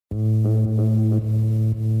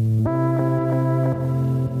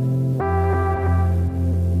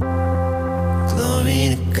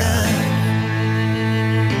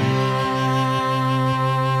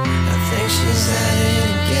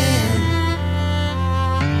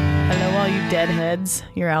all you deadheads,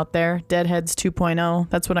 you're out there. Deadheads 2.0.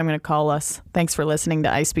 That's what I'm going to call us. Thanks for listening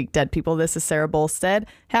to I Speak Dead People. This is Sarah Bolstead.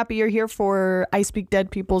 Happy you're here for I Speak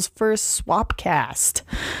Dead People's first Swapcast.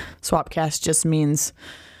 Swapcast just means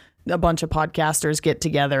a bunch of podcasters get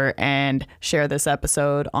together and share this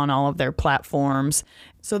episode on all of their platforms.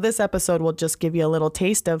 So this episode will just give you a little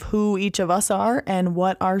taste of who each of us are and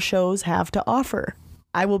what our shows have to offer.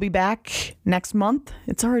 I will be back next month.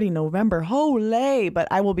 It's already November. Holy! But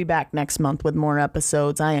I will be back next month with more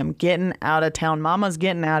episodes. I am getting out of town. Mama's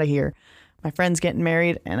getting out of here. My friend's getting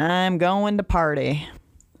married, and I'm going to party.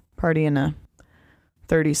 Party in a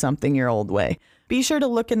 30-something-year-old way. Be sure to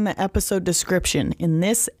look in the episode description. In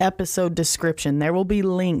this episode description, there will be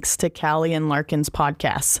links to Callie and Larkin's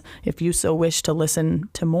podcasts, if you so wish to listen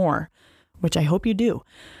to more, which I hope you do.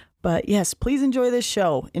 But yes, please enjoy this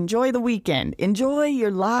show. Enjoy the weekend. Enjoy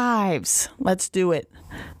your lives. Let's do it.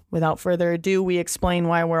 Without further ado, we explain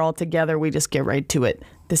why we're all together. We just get right to it.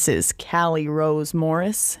 This is Callie Rose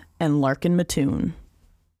Morris and Larkin Mattoon.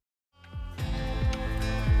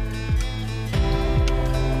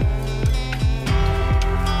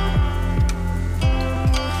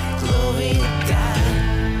 Glory to God.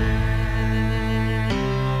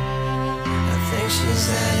 I think she's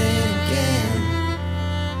at it again.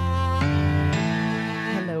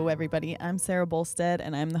 Hello, everybody. I'm Sarah Bolstead,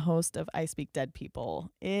 and I'm the host of I Speak Dead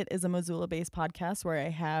People. It is a Missoula-based podcast where I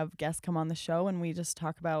have guests come on the show, and we just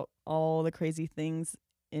talk about all the crazy things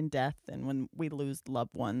in death and when we lose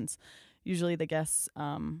loved ones. Usually the guests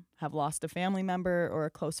have lost a family member or a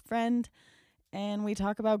close friend, and we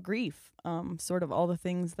talk about grief, sort of all the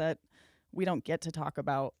things that we don't get to talk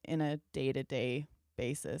about in a day-to-day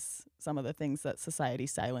basis, some of the things that society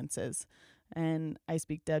silences. And I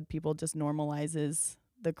Speak Dead People just normalizes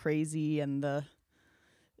the crazy and the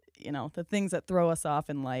things that throw us off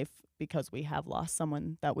in life because we have lost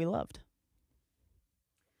someone that we loved.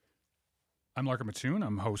 I'm Larkin Mattoon.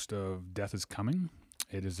 I'm host of Death is Coming.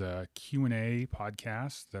 It is a Q&A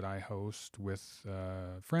podcast that I host with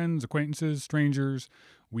friends, acquaintances, strangers.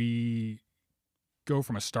 We go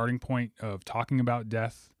from a starting point of talking about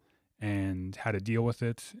death and how to deal with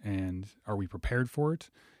it and are we prepared for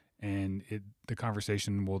it? And the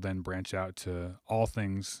conversation will then branch out to all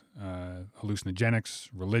things hallucinogenics,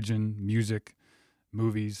 religion, music,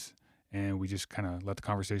 movies, and we just kind of let the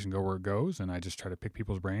conversation go where it goes, and I just try to pick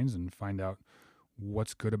people's brains and find out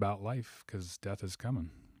what's good about life, because death is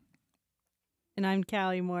coming. And I'm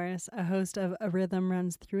Callie Morris, a host of A Rhythm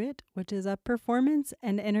Runs Through It, which is a performance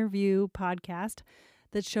and interview podcast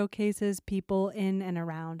that showcases people in and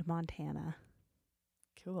around Montana.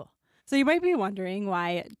 Cool. So you might be wondering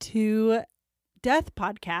why two death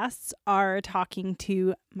podcasts are talking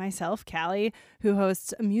to myself, Callie, who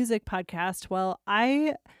hosts a music podcast. Well,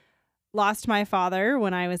 I lost my father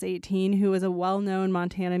when I was 18, who was a well-known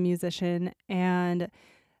Montana musician, and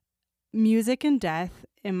music and death,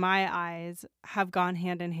 in my eyes, have gone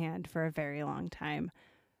hand in hand for a very long time.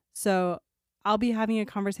 So I'll be having a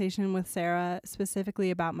conversation with Sarah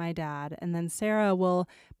specifically about my dad, and then Sarah will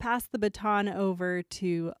pass the baton over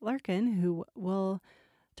to Larkin, who will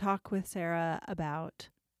talk with Sarah about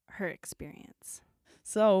her experience.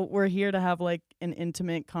 So we're here to have like an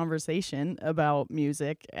intimate conversation about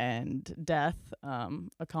music and death,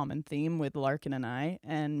 a common theme with Larkin and I,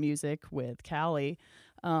 and music with Callie.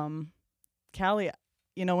 Callie,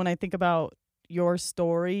 when I think about your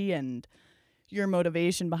story and your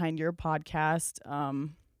motivation behind your podcast, I'll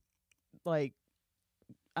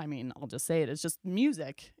just say it. It's just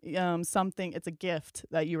music. It's a gift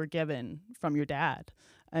that you were given from your dad.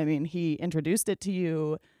 I mean, he introduced it to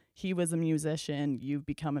you. He was a musician. You've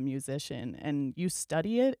become a musician, and you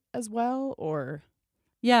study it as well, or?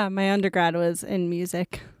 Yeah, my undergrad was in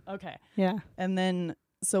music. Okay. Yeah. And then,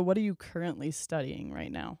 so what are you currently studying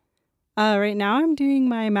right now? Right now I'm doing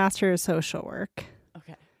my Master of Social Work.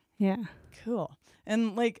 Okay. Yeah. Cool.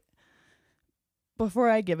 And before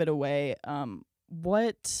I give it away,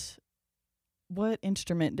 what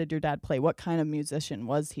instrument did your dad play? What kind of musician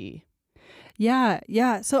was he?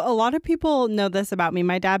 Yeah. So a lot of people know this about me.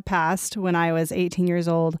 My dad passed when I was 18 years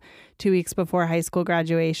old, 2 weeks before high school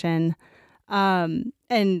graduation,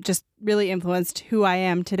 and just really influenced who I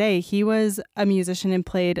am today. He was a musician and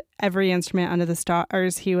played every instrument under the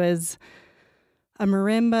stars. He was a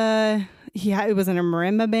marimba. He was in a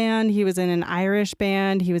marimba band. He was in an Irish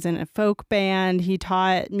band. He was in a folk band. He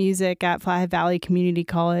taught music at Flathead Valley Community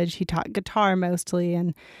College. He taught guitar mostly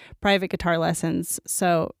and private guitar lessons.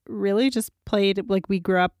 So really just played, we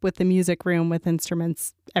grew up with the music room with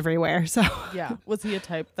instruments everywhere. So yeah. Was he a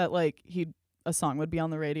type that he'd a song would be on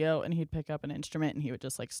the radio and he'd pick up an instrument and he would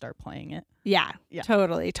just like start playing it. Yeah, Yeah.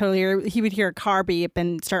 totally. Or he would hear a car beep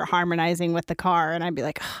and start harmonizing with the car, and I'd be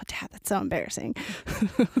like, "Oh, Dad, that's so embarrassing."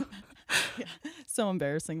 Yeah. So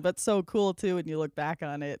embarrassing, but so cool too when you look back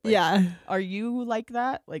on it. Like, Yeah. Are you like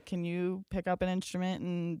that? Like, can you pick up an instrument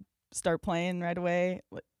and start playing right away?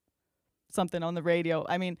 Like, something on the radio.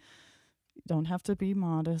 I mean, you don't have to be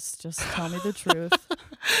modest. Just tell me the truth.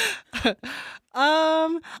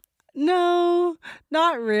 No,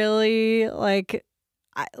 not really. Like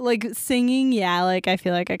singing, yeah, like I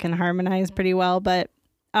feel like I can harmonize pretty well, but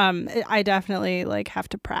I definitely like have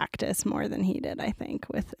to practice more than he did, I think,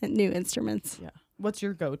 with new instruments. Yeah. What's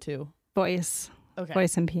your go-to? Voice Okay.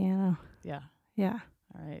 and piano. Yeah. Yeah.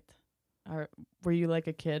 All right. Were you like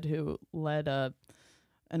a kid who led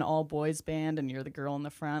an all-boys band and you're the girl in the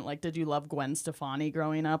front? Like, did you love Gwen Stefani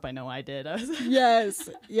growing up? I know I did. Yes.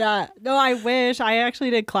 Yeah. No, I wish. I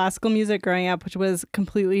actually did classical music growing up, which was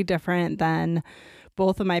completely different than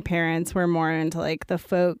both of my parents were more into like the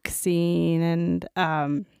folk scene and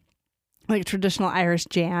like traditional Irish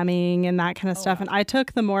jamming and that kind of stuff. Wow. And I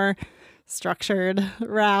took the more structured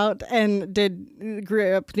route and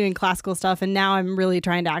grew up doing classical stuff. And now I'm really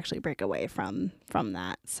trying to actually break away from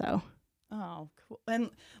that. So. Oh, cool. And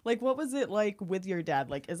like, what was it like with your dad?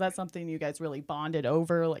 Like, is that something you guys really bonded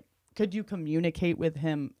over? Like, could you communicate with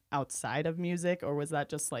him outside of music, or was that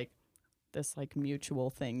just like this like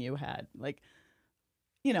mutual thing you had? Like,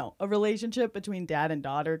 you know, a relationship between dad and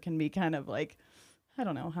daughter can be kind of like, I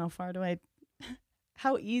don't know,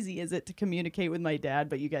 how easy is it to communicate with my dad?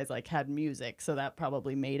 But you guys like had music, so that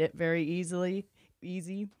probably made it very easy.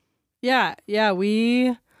 Yeah.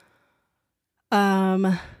 We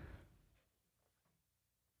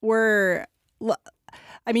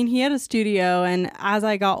he had a studio, and as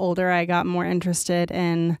I got older, I got more interested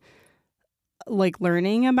in like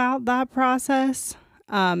learning about that process,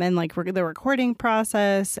 and like the recording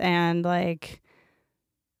process, and like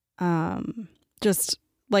just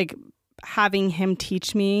like having him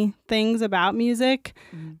teach me things about music.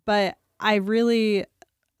 Mm-hmm. But I really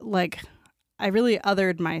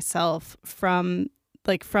othered myself from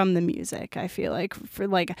the music. I feel like for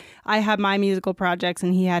like I had my musical projects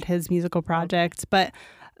and he had his musical projects, but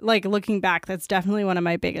like looking back, that's definitely one of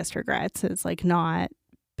my biggest regrets is like not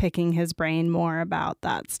picking his brain more about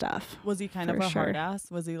that stuff. Was he kind of a hard ass?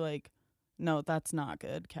 Was he like, no, that's not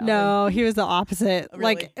good, Callie? No, he was the opposite. Really?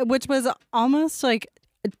 Like, which was almost like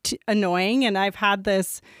annoying. And I've had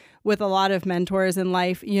this with a lot of mentors in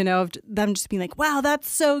life, you know, of them just being like, wow, that's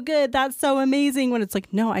so good. That's so amazing. When it's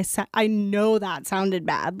like, no, I know that sounded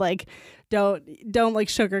bad. Like, don't like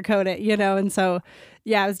sugarcoat it, you know? And so,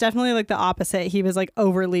 yeah, it was definitely like the opposite. He was like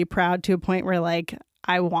overly proud to a point where like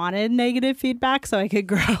I wanted negative feedback so I could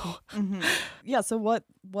grow. Mm-hmm. Yeah. So what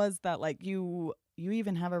was that like? You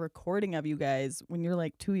even have a recording of you guys when you're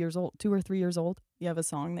like 2 or 3 years old. You have a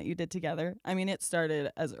song that you did together. I mean, it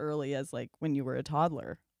started as early as like when you were a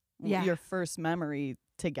toddler. Yeah. Your first memory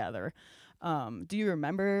together. Do you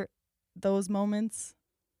remember those moments?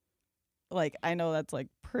 Like, I know that's like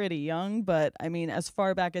pretty young, but I mean, as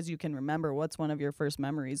far back as you can remember, what's one of your first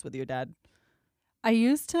memories with your dad?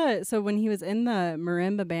 So when he was in the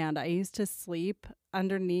marimba band, I used to sleep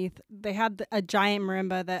underneath. They had a giant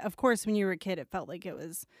marimba that, of course, when you were a kid, it felt like it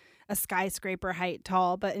was a skyscraper height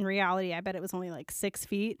tall. But in reality, I bet it was only like 6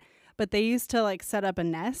 feet. But they used to like set up a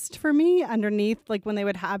nest for me underneath. Like when they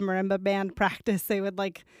would have marimba band practice, they would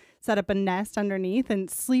like set up a nest underneath, and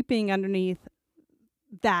sleeping underneath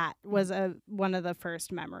that was one of the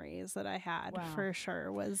first memories that I had. Wow. For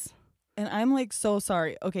sure was. And I'm like, so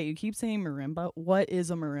sorry. Okay, you keep saying marimba. What is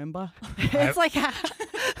a marimba? It's like I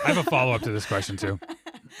have a follow-up to this question too.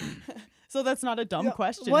 So that's not a dumb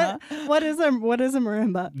question, what huh? what is a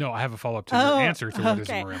marimba? No, I have a follow-up to your answer to what is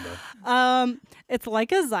a okay. marimba. It's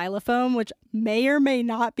like a xylophone, which may or may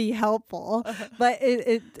not be helpful, but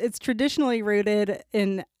it's traditionally rooted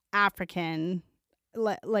in African,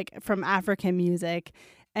 like from African music,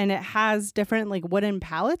 and it has different like wooden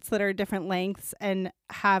pallets that are different lengths and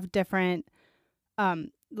have different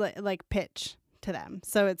like pitch to them.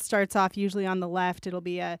 So it starts off usually on the left, it'll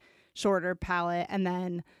be a shorter pallet, and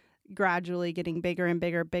then gradually getting bigger and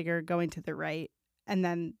bigger going to the right, and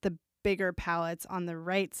then the bigger pallets on the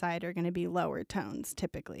right side are going to be lower tones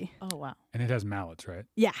typically. Oh, wow. And it has mallets, right?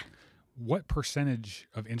 Yeah. What percentage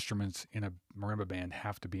of instruments in a marimba band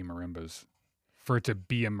have to be marimbas for it to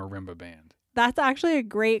be a marimba band? That's actually a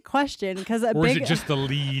great question, because Or is it just the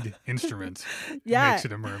lead instrument Yeah. makes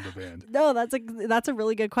it a marimba band? No, that's a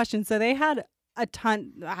really good question. So they had a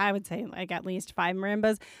ton, I would say like at least 5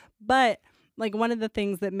 marimbas, but like one of the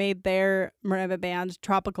things that made their marimba band,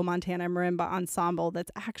 Tropical Montana Marimba Ensemble,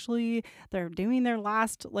 that's actually, they're doing their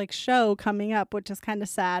last like show coming up, which is kind of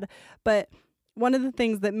sad. But one of the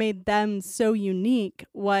things that made them so unique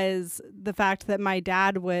was the fact that my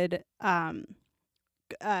dad would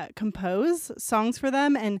compose songs for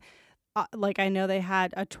them. And like, I know they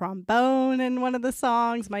had a trombone in one of the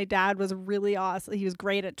songs. My dad was really awesome. He was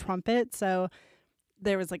great at trumpet. So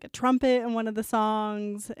there was like a trumpet in one of the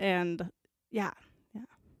songs. And yeah.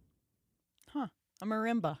 A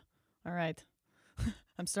marimba. All right.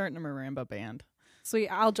 I'm starting a marimba band. Sweet.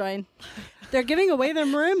 I'll join. They're giving away their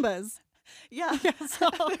marimbas. Yeah. So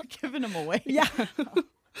they're giving them away. Yeah.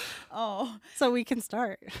 Oh. So we can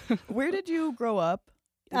start. Where did you grow up?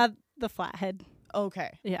 At the Flathead.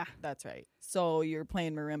 Okay. Yeah. That's right. So you're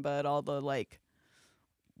playing marimba at all the like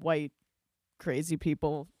white crazy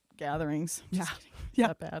people gatherings. Yeah. Just kidding. Yeah.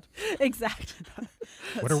 Not bad. Exactly.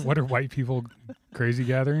 What are white people crazy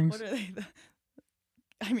gatherings? What are they?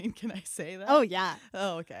 I mean, can I say that? Oh, yeah.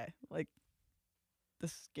 Oh, okay. Like the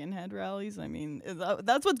skinhead rallies. I mean,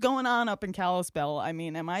 that's what's going on up in Kalispell. I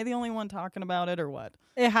mean, am I the only one talking about it or what?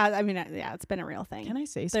 It has, I mean, yeah, it's been a real thing. Can I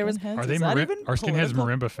say There was- skinheads? Are they Is that even are skinheads political?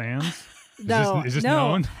 marimba fans? No, Is this no.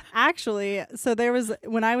 known? Actually, so there was,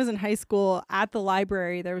 when I was in high school at the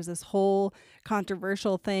library, there was this whole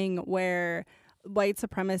controversial thing where white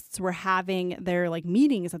supremacists were having their like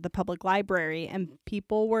meetings at the public library and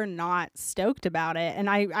people were not stoked about it. And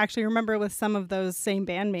I actually remember with some of those same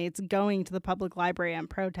bandmates going to the public library and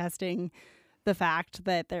protesting the fact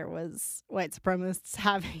that there was white supremacists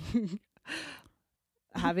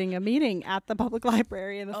having a meeting at the public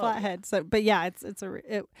library in the Flathead. So, but yeah,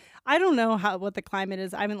 I don't know what the climate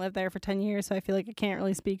is. I haven't lived there for 10 years, so I feel like I can't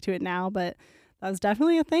really speak to it now, but that was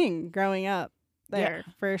definitely a thing growing up there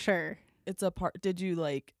for sure. It's a part. Did you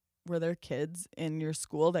like? Were there kids in your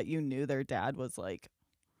school that you knew their dad was like?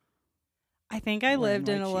 I think I Wearing lived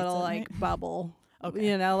in white a sheets little at like night? bubble. Okay.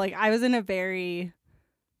 You know, like I was in a very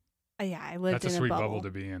I lived That's a in sweet a bubble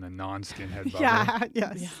to be in, a non-skinhead bubble. Yeah,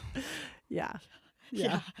 yes. Yeah.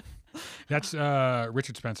 Yeah. That's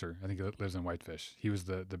Richard Spencer. I think he lives in Whitefish. He was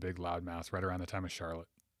the big loudmouth right around the time of Charlotte,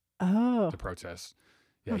 Oh. the protests.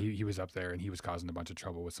 Yeah, he was up there and he was causing a bunch of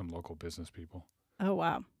trouble with some local business people. Oh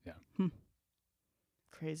wow.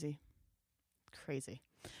 Crazy.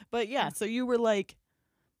 But yeah, so you were like,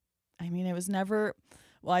 I mean, it was never,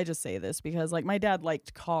 well, I just say this because like my dad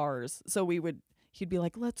liked cars. So he'd be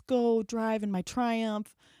like, let's go drive in my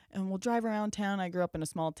Triumph and we'll drive around town. I grew up in a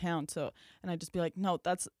small town. And I'd just be like, no,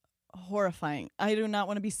 that's horrifying. I do not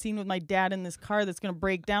want to be seen with my dad in this car that's going to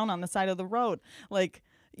break down on the side of the road. Like,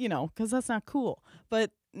 you know, because that's not cool.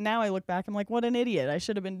 But now I look back, I'm like, what an idiot. I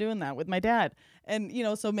should have been doing that with my dad. And, you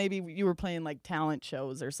know, so maybe you were playing like talent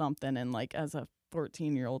shows or something. And like as a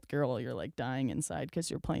 14-year-old girl, you're like dying inside because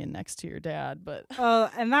you're playing next to your dad. But Oh,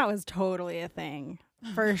 and that was totally a thing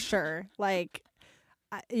for sure. Like,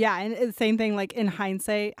 yeah, and it's the same thing. Like in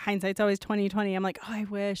hindsight's always 20/20. I'm like, oh, I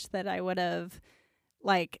wish that I would have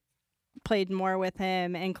like played more with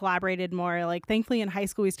him and collaborated more. Like, thankfully in high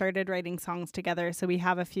school we started writing songs together, so we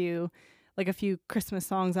have a few Christmas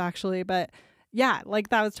songs actually. But yeah, like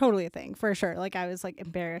that was totally a thing for sure. Like I was like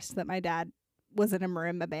embarrassed that my dad was in a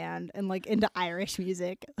marimba band and like into Irish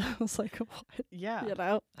music. I was like, what? yeah. You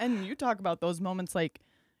know? And you talk about those moments like,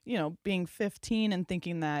 you know, being 15 and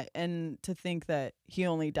thinking that, and to think that he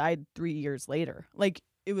only died 3 years later. Like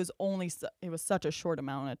it was such a short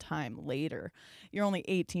amount of time later. You're only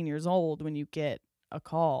 18 years old when you get a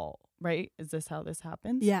call, right? Is this how this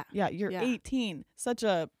happens? Yeah. Yeah, you're 18. Such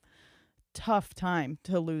a tough time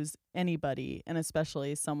to lose anybody, and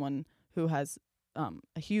especially someone who has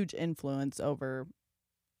a huge influence over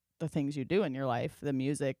the things you do in your life, the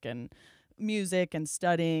music and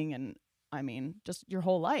studying, and I mean just your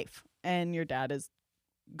whole life. And your dad is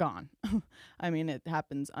gone. I mean, it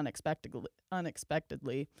happens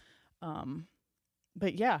unexpectedly.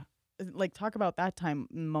 But yeah, like talk about that time,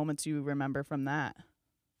 moments you remember from that.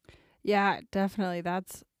 Yeah, definitely.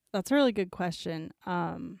 That's a really good question.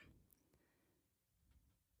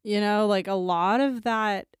 You know, like a lot of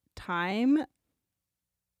that time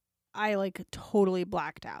I like totally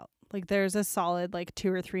blacked out. Like there's a solid like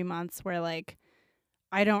 2 or 3 months where like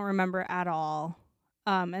I don't remember at all.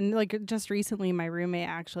 And like just recently my roommate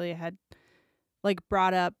actually had like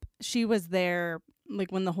brought up, she was there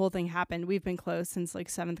like when the whole thing happened. We've been close since like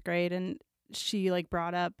 7th grade, and she like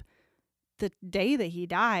brought up the day that he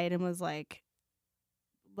died and was like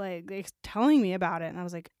telling me about it. And I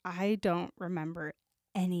was like, I don't remember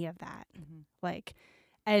any of that. Like,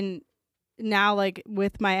 and now like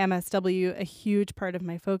with my MSW, a huge part of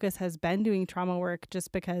my focus has been doing trauma work,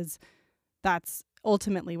 just because that's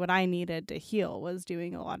ultimately what I needed to heal, was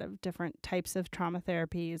doing a lot of different types of trauma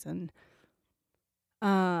therapies. And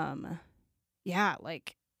yeah,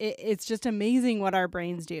 like it's just amazing what our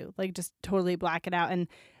brains do, like just totally black it out. And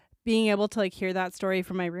being able to like hear that story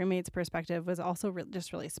from my roommate's perspective was also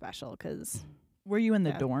just really special, because Were you in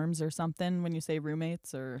the Yeah. dorms or something when you say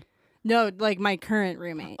roommates, or? no, like my current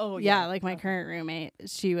roommate. Oh, yeah, yeah. like my Okay. current roommate,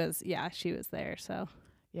 she was there. So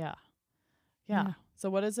Yeah. Yeah. Yeah. So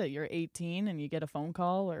what is it? You're 18 and you get a phone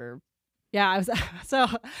call, or? yeah, I was so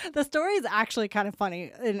the story is actually kind of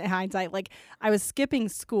funny in hindsight. Like, I was skipping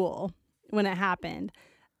school when it happened,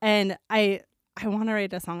 and I want to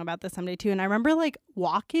write a song about this someday too. And I remember like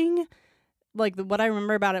walking, like what I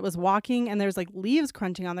remember about it was walking, and there's like leaves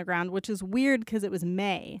crunching on the ground, which is weird because it was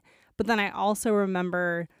May. But then I also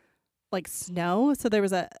remember like snow, so there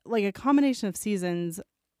was a combination of seasons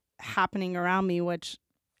happening around me, which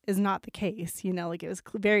is not the case. Like it was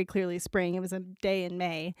very clearly spring. It was a day in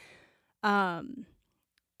May.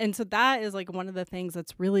 And so that is like one of the things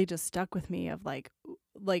that's really just stuck with me, of like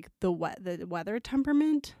the weather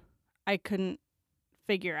temperament I couldn't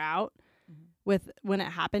figure out with when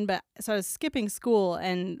it happened. But so I was skipping school,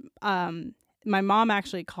 and my mom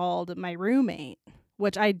actually called my roommate,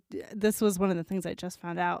 which this was one of the things I just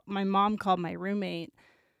found out. My mom called my roommate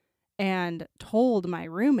and told my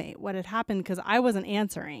roommate what had happened, because I wasn't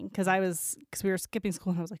answering, because we were skipping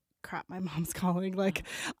school, and I was like, crap, my mom's calling, like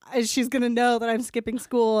she's gonna know that I'm skipping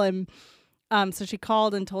school. And so she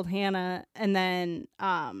called and told Hannah, and then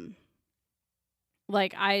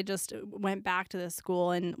like I just went back to the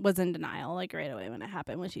school and was in denial like right away when it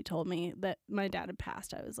happened. When she told me that my dad had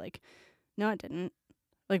passed, I was like, no, it didn't.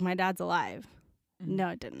 Like, my dad's alive. Mhm. No,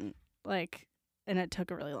 it didn't. Like, and it took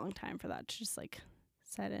a really long time for that to just like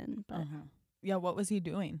set in. But Yeah. What was he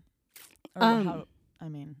doing? Or Um,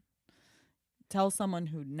 tell someone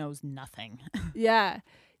who knows nothing. yeah.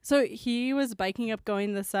 So he was biking up Going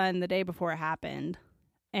to the Sun the day before it happened,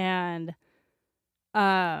 and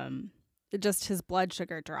just his blood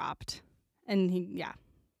sugar dropped, and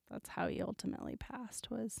that's how he ultimately passed.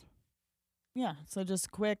 Was Yeah. So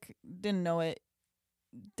just quick, didn't know it,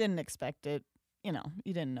 didn't expect it. You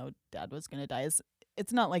didn't know Dad was going to die.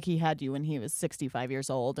 It's not like he had you when he was 65 years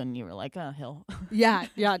old and you were like, oh, he'll. yeah,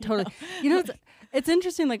 totally. It's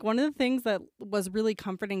interesting. Like, one of the things that was really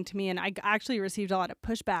comforting to me, and I actually received a lot of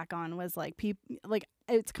pushback on, was like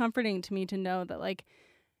it's comforting to me to know that like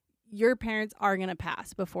your parents are gonna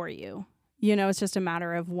pass before you. It's just a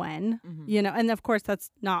matter of when. Mhm. And of course that's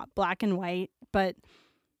not black and white, but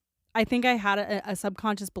I think I had a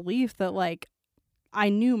subconscious belief that like I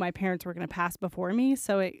knew my parents were gonna pass before me,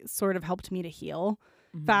 so it sort of helped me to heal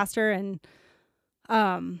Mhm. faster. And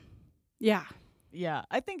yeah. Yeah,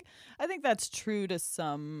 I think that's true to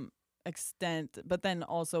some extent, but then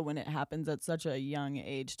also when it happens at such a young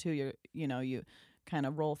age too, you kind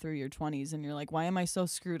of roll through your 20s and you're like, why am I so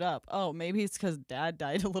screwed up? Oh, maybe it's because Dad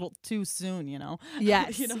died a little too soon,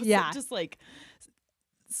 Yes. so Yeah. just like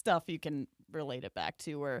stuff you can relate it back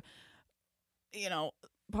to, where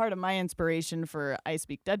part of my inspiration for I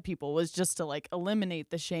Speak Dead People was just to like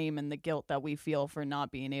eliminate the shame and the guilt that we feel for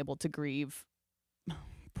not being able to grieve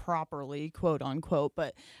properly, quote unquote,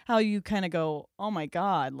 but how you kind of go, oh my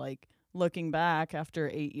God, like looking back after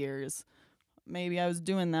 8 years, maybe I was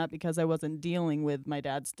doing that because I wasn't dealing with my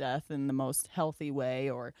dad's death in the most healthy way,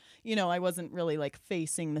 or, I wasn't really like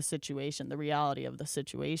facing the situation, the reality of the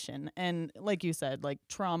situation. And like you said, like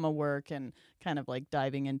trauma work and kind of like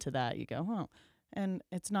diving into that, you go, oh, and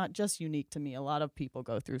it's not just unique to me. A lot of people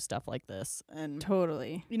go through stuff like this. And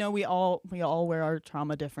Totally. we all wear our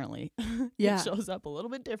trauma differently. Yeah. It shows up a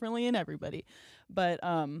little bit differently in everybody. But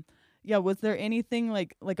yeah, was there anything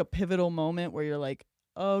like a pivotal moment where you're like,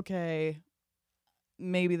 okay,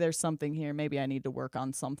 maybe there's something here, maybe I need to work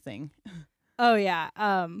on something? Oh yeah.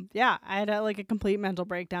 I had a complete mental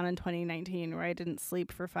breakdown in 2019 where I didn't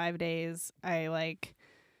sleep for 5 days. I like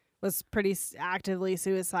was pretty actively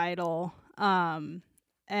suicidal. And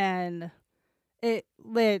it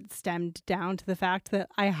stemmed down to the fact that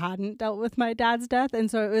I hadn't dealt with my dad's death, and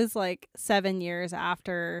so it was like 7 years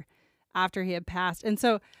after he had passed. And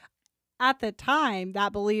so at the time,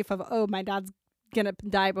 that belief of, oh, my dad's gonna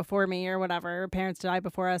die before me or whatever, parents die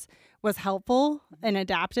before us, was helpful and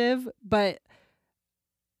adaptive. But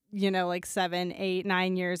like 7, 8,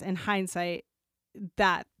 9 years in hindsight,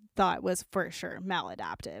 that thought was for sure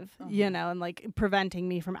maladaptive. And like preventing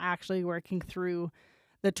me from actually working through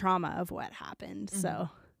the trauma of what happened. So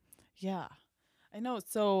Yeah, I know.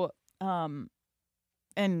 So and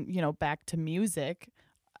back to music,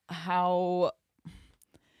 how,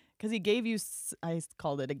 because he gave you, I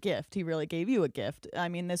called it a gift. He really gave you a gift. I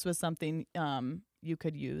mean, this was something you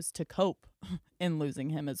could use to cope in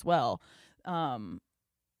losing him as well. When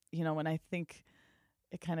I think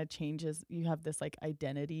it kind of changes, you have this like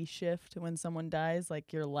identity shift when someone dies.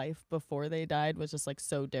 Like your life before they died was just like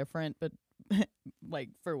so different, but like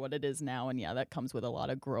for what it is now. And yeah, that comes with a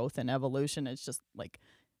lot of growth and evolution. It's just like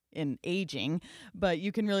in aging, but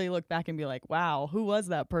you can really look back and be like, wow, who was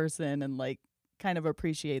that person? And like kind of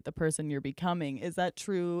appreciate the person you're becoming. Is that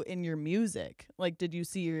true in your music? Like, did you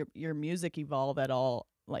see your music evolve at all,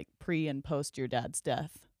 like pre and post your dad's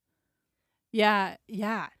death? Yeah.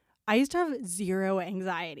 I used to have zero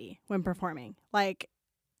anxiety when performing. Like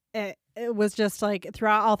it was just like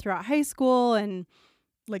throughout high school and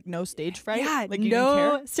like no stage fright. Yeah, like you no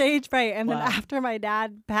didn't care? stage fright. And Wow. then after my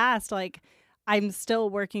dad passed, like I'm still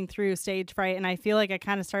working through stage fright, and I feel like I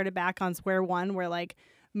kind of started back on square one, where like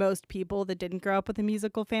most people that didn't grow up with a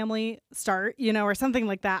musical family start, or something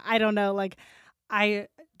like that. I don't know. Like I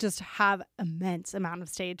just have immense amount of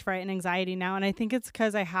stage fright and anxiety now, and I think it's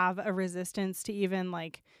because I have a resistance to even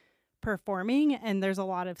like performing, and there's a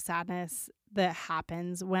lot of sadness that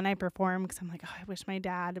happens when I perform because I'm like, oh, I wish my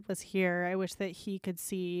dad was here. I wish that he could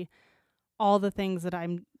see all the things that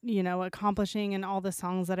I'm, accomplishing and all the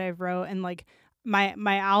songs that I've wrote. And like my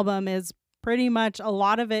album is pretty much, a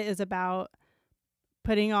lot of it is about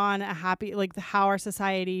putting on a happy, like how our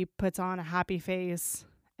society puts on a happy face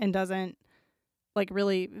and doesn't like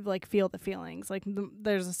really like feel the feelings. Like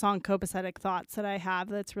there's a song Copacetic Thoughts that I have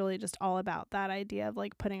that's really just all about that idea of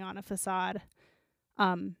like putting on a facade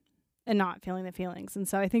and not feeling the feelings. And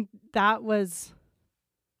so I think that was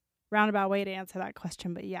roundabout way to answer that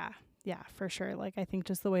question. But yeah, for sure. Like I think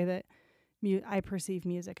just the way that I perceive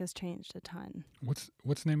music has changed a ton. What's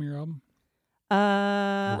the name of your album?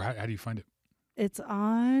 Or how do you find it? It's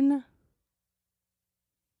on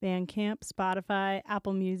Bandcamp, Spotify,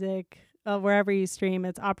 Apple Music, wherever you stream.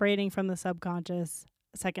 It's Operating from the Subconscious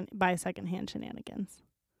by Secondhand Shenanigans.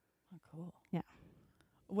 Oh, cool. Yeah.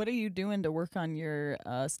 What are you doing to work on your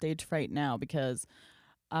stage fright now? Because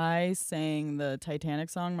I sang the Titanic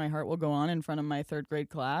song, My Heart Will Go On, in front of my third grade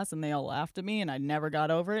class, and they all laughed at me, and I never got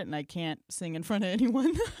over it, and I can't sing in front of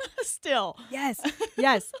anyone still. Yes.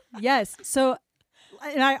 So,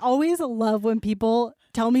 and I always love when people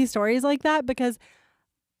tell me stories like that, because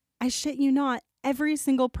I shit you not, every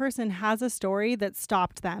single person has a story that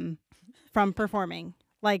stopped them from performing.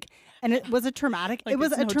 Like, and it was a traumatic, Like, it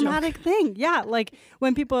was it's a no traumatic joke. thing. Yeah. Like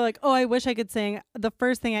when people are like, oh, I wish I could sing. The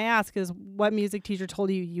first thing I ask is, what music teacher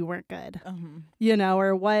told you weren't good?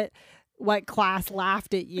 Or what class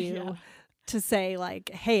laughed at you Yeah. to say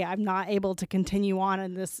like, hey, I'm not able to continue on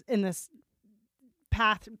in this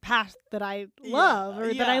path that I love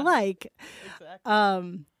or that I Yeah. like.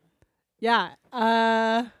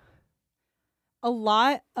 Exactly. A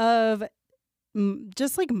lot of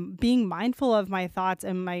just like being mindful of my thoughts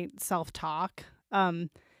and my self-talk, and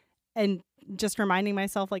just reminding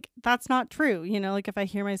myself like that's not true. Like if I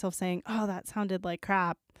hear myself saying, oh, that sounded like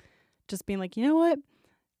crap, just being like, you know what?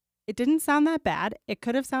 It didn't sound that bad. It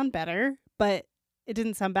could have sounded better, but it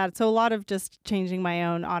didn't sound bad. So a lot of just changing my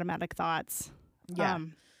own automatic thoughts. Yeah.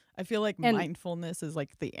 I feel like and- mindfulness is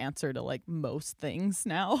like the answer to like most things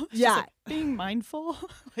now. It's just, Yeah. like, being mindful.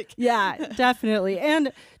 Like Yeah, definitely.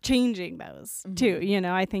 And changing those too, Mhm.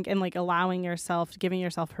 I think, and like allowing yourself, giving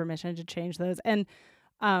yourself permission to change those. And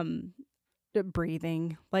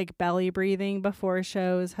breathing, like belly breathing before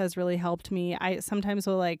shows has really helped me. I sometimes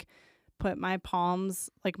will like put my palms,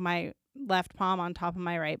 like my left palm on top of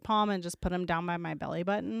my right palm, and just put them down by my belly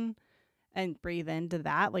button and breathe into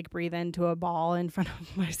that, like breathe into a ball in front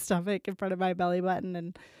of my stomach, in front of my belly button.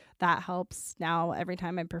 And that helps. Now, every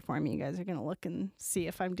time I perform, you guys are going to look and see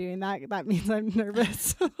if I'm doing that. That means I'm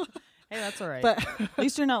nervous. Hey, that's all right. But at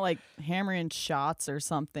least you're not like hammering shots or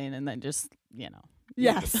something and then just,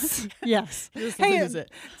 yes, yes. just Hey, lose it.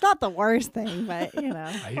 it's not the worst thing, but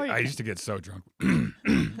I used to get so drunk.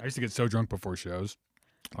 I used to get so drunk before shows.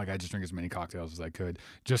 Like I just drink as many cocktails as I could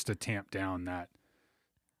just to tamp down that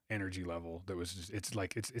energy level that was just, it's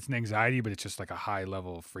like it's an anxiety, but it's just like a high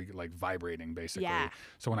level of freak, like vibrating basically. Yeah.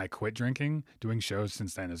 So when I quit drinking, doing shows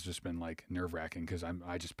since then has just been like nerve wracking because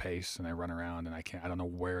I just pace and I run around and I don't know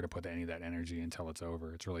where to put any of that energy until it's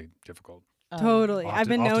over. It's really difficult. totally. I'll I've have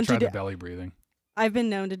been I'll have known try to do. the belly breathing. I've been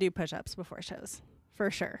known to do push-ups before shows,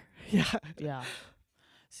 for sure. Yeah. Yeah.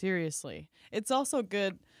 Seriously. It's also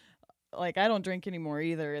good. Like I don't drink anymore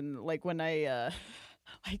either. And like when I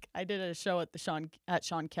I did a show at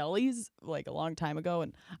Sean Kelly's like a long time ago,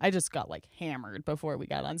 and I just got like hammered before we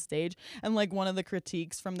got on stage. And like one of the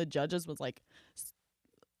critiques from the judges was like,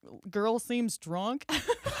 girl seems drunk.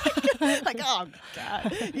 Like, oh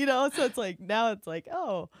God, so it's like, now it's like,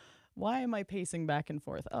 oh, why am I pacing back and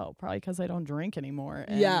forth? Oh, probably because I don't drink anymore.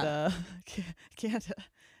 And can't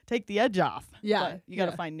take the edge off. Yeah. But you got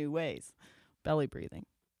to find new ways. Belly breathing.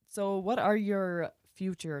 So what are your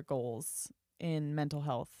future goals in mental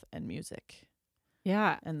health and music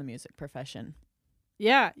Yeah. and the music profession?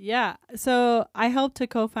 Yeah. So I helped to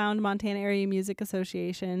co-found Montana Area Music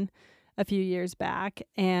Association a few years back.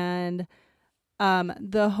 And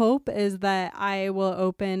the hope is that I will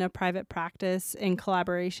open a private practice in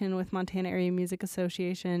collaboration with Montana Area Music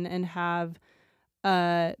Association and have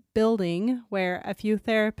a building where a few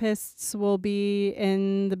therapists will be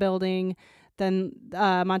in the building. Then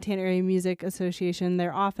Montana Area Music Association,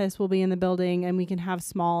 their office will be in the building, and we can have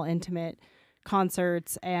small, intimate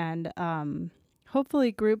concerts and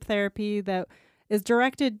hopefully group therapy that is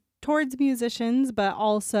directed towards musicians, but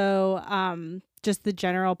also just the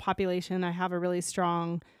general population. I have a really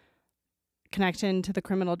strong connection to the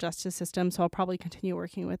criminal justice system, so I'll probably continue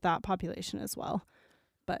working with that population as well.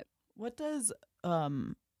 But what does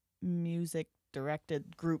music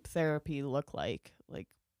directed group therapy look like? Like,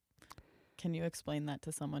 can you explain that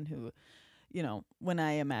to someone who, when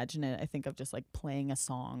I imagine it, I think of just like playing a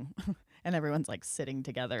song and everyone's like sitting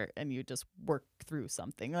together and you just work through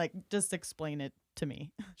something. Like, just explain it to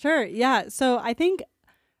me. Sure. Yeah. So I think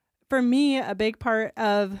for me, a big part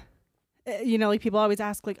of, like people always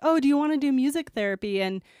ask like, oh, do you want to do music therapy?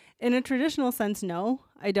 And in a traditional sense, no,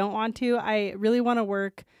 I don't want to. I really want to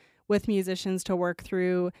work with musicians to work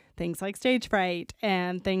through things like stage fright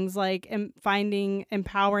and things like finding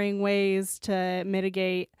empowering ways to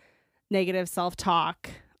mitigate negative self-talk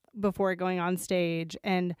before going on stage.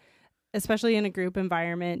 And especially in a group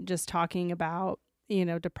environment, just talking about,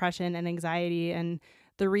 depression and anxiety and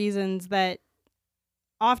the reasons that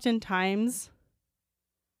oftentimes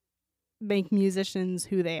make musicians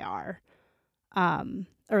who they are,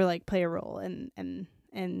 or like play a role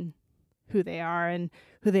in who they are and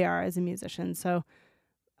who they are as a musician. So,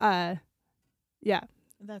 yeah.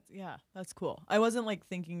 That's cool. I wasn't like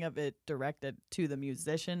thinking of it directed to the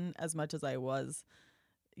musician as much as I was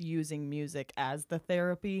using music as the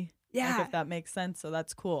therapy. Yeah. Like, if that makes sense. So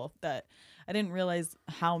that's cool. That I didn't realize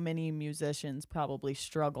how many musicians probably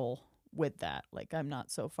struggle with that. Like, I'm not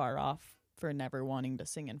so far off for never wanting to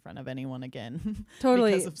sing in front of anyone again.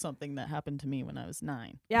 Totally. Because of something that happened to me when I was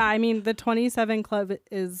 9. Yeah. I mean, the 27 Club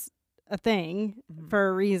is a thing for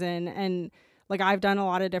a reason. And like, I've done a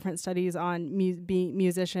lot of different studies on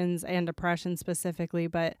musicians and depression specifically,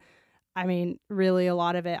 but I mean, really a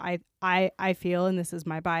lot of it, I feel, and this is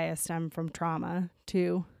my bias, stem from trauma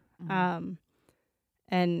too.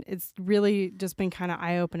 And it's really just been kind of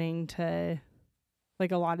eye-opening to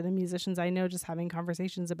like a lot of the musicians I know, just having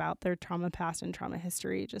conversations about their trauma past and trauma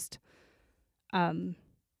history. Just, I'm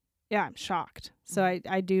shocked. So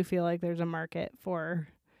I do feel like there's a market for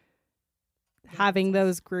having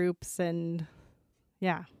those groups, and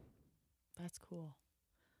That's cool.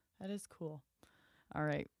 That is cool. All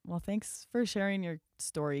right. Well, thanks for sharing your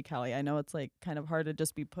story, Callie. I know it's like kind of hard to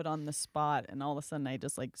just be put on the spot and all of a sudden I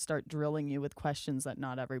just like start drilling you with questions that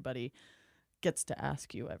not everybody gets to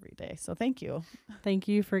ask you every day. So thank you. Thank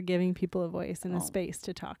you for giving people a voice and a space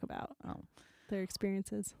to talk about their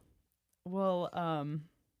experiences. Well,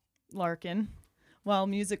 Larkin, well,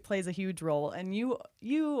 music plays a huge role, and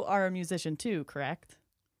you are a musician too, correct?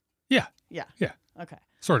 Yeah. Yeah. Yeah. Okay.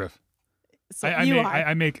 Sort of. So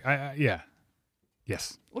I make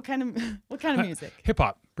yes. What kind of music? Hip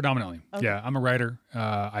hop predominantly. Okay. Yeah, I'm a writer.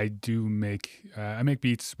 I do make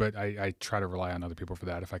beats, but I try to rely on other people for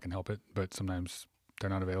that if I can help it. But sometimes they're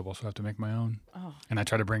not available, so I have to make my own. Oh. And I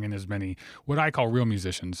try to bring in as many what I call real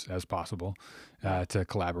musicians as possible to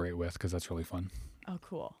collaborate with, because that's really fun. Oh,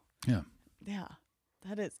 cool. Yeah. Yeah.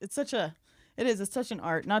 That is. It's such an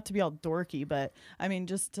art. Not to be all dorky, but I mean,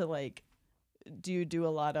 just to like. Do you do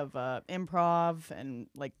a lot of improv and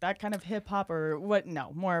like that kind of hip hop, or what?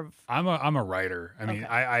 No, more of. I'm a writer. I mean,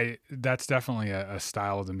 Okay. I that's definitely a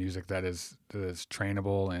style of the music that is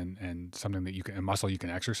trainable and something that a muscle you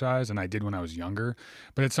can exercise. And I did when I was younger,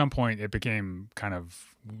 but at some point it became kind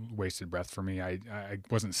of wasted breath for me. I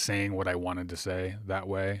wasn't saying what I wanted to say that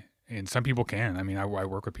way, and some people can. I mean, I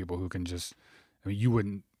work with people who can just. I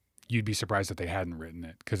mean, you'd be surprised that they hadn't written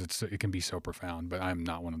it, because it can be so profound, but I'm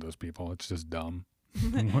not one of those people. It's just dumb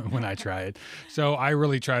when I try it. So I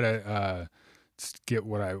really try to get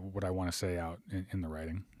what I want to say out in the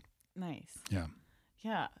writing. Nice. Yeah.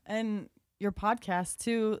 Yeah. And your podcast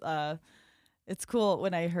too, it's cool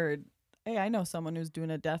when I heard hey, I know someone who's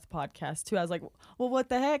doing a death podcast too. I was like, well, what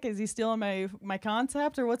the heck? Is he stealing my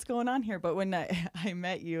concept or what's going on here? But when I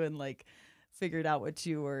met you and like figured out what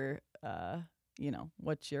you were,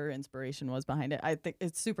 what your inspiration was behind it, I think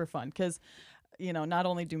it's super fun because, not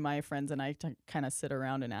only do my friends and I kind of sit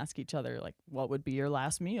around and ask each other, like, what would be your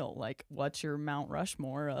last meal? Like, what's your Mount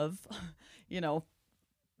Rushmore of,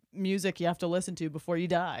 music you have to listen to before you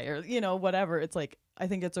die or, whatever. It's like, I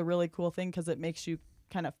think it's a really cool thing because it makes you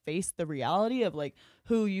kind of face the reality of like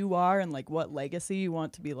who you are and like what legacy you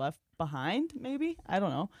want to be left behind. Maybe, I don't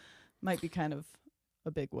know, might be kind of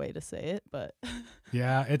a big way to say it, but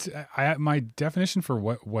yeah, it's my definition for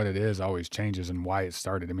what it is always changes and why it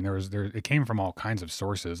started. I mean, it came from all kinds of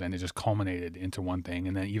sources and it just culminated into one thing,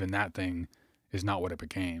 and then even that thing is not what it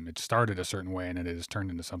became. It started a certain way and it has turned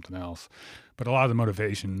into something else. But a lot of the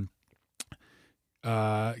motivation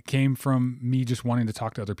came from me just wanting to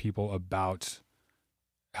talk to other people about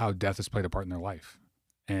how death has played a part in their life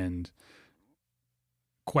and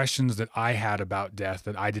questions that I had about death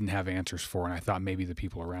that I didn't have answers for. And I thought maybe the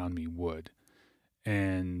people around me would.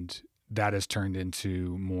 And that has turned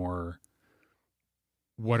into more,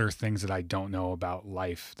 what are things that I don't know about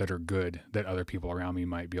life that are good that other people around me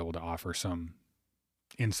might be able to offer some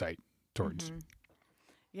insight towards. Mm-hmm.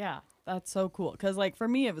 Yeah, that's so cool. Because like for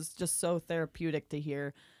me, it was just so therapeutic to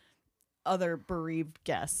hear other bereaved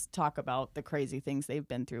guests talk about the crazy things they've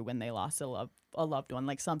been through when they lost a loved one,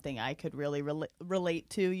 like something I could really relate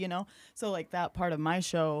to, So like that part of my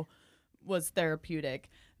show was therapeutic.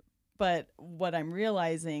 But what I'm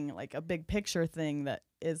realizing, like a big picture thing that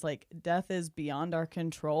is like death is beyond our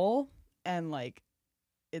control and like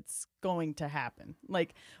it's going to happen.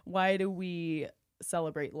 Like, why do we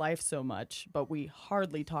celebrate life so much, but we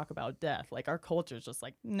hardly talk about death? Like our culture is just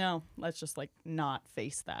like, no, let's just like not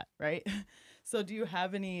face that, right? So do you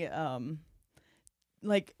have any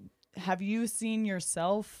have you seen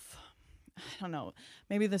yourself, I don't know,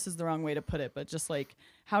 maybe this is the wrong way to put it, but just like,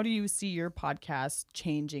 how do you see your podcast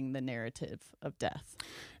changing the narrative of death?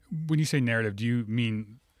 When you say narrative, do you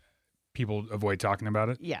mean people avoid talking about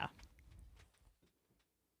it? Yeah.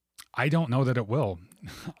 I don't know that it will.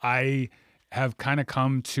 I have kind of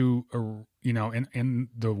come to, in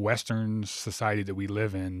the Western society that we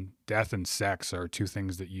live in, death and sex are two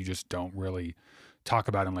things that you just don't really talk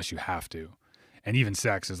about unless you have to. And even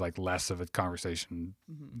sex is like less of a conversation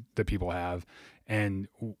that people have. And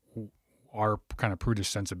our kind of prudish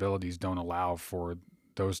sensibilities don't allow for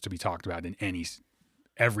those to be talked about in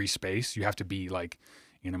every space. You have to be like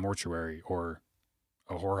in a mortuary or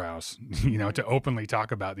a whorehouse, to openly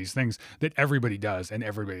talk about these things that everybody does and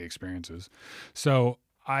everybody experiences. So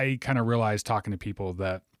I kind of realized talking to people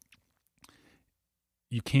that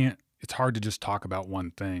it's hard to just talk about one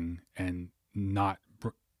thing and not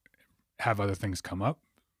have other things come up.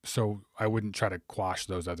 So I wouldn't try to quash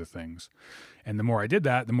those other things. And the more I did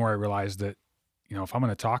that, the more I realized that, if I'm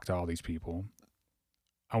going to talk to all these people,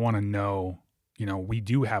 I want to know, we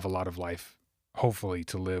do have a lot of life, hopefully,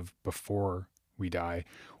 to live before we die.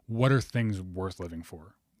 What are things worth living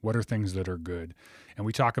for? What are things that are good? And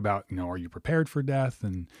we talk about, are you prepared for death?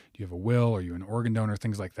 And do you have a will? Are you an organ donor?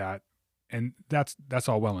 Things like that. And that's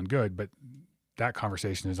all well and good, but that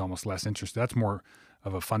conversation is almost less interesting. That's more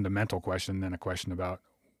of a fundamental question than a question about,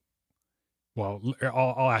 well,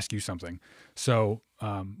 I'll ask you something. So,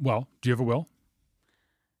 do you have a will?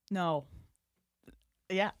 No.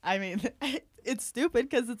 Yeah, I mean, it's stupid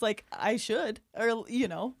because it's like I should, or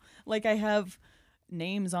like I have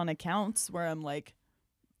names on accounts where I'm like,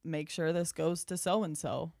 make sure this goes to so and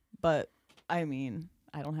so, but I mean,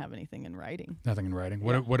 I don't have anything in writing. Nothing in writing.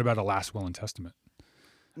 Yeah. What about a last will and testament?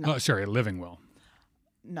 No. Oh, sorry, a living will.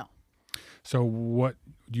 No. So what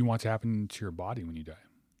do you want to happen to your body when you die?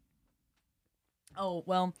 Oh,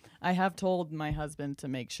 well, I have told my husband to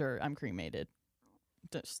make sure I'm cremated.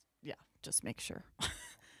 Just make sure.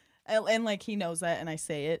 And like he knows that, and I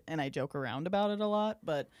say it and I joke around about it a lot,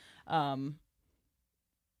 but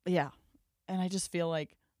yeah. And I just feel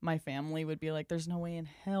like my family would be like, there's no way in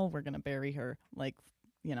hell we're going to bury her. Like,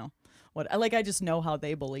 I just know how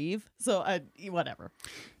they believe. So whatever.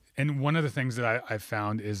 And one of the things that I've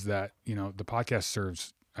found is that, the podcast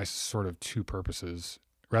serves sort of two purposes.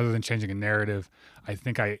 Rather than changing a narrative, I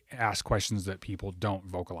think I ask questions that people don't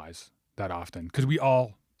vocalize that often, because we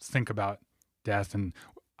all think about death. And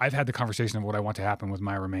I've had the conversation of what I want to happen with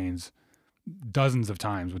my remains dozens of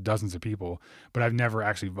times with dozens of people, but I've never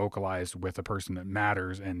actually vocalized with a person that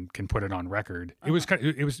matters and can put it on record. Uh-huh.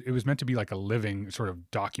 It was meant to be like a living sort of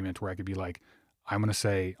document where I could be like, I'm going to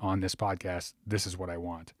say on this podcast, this is what I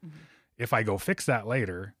want. Mm-hmm. If I go fix that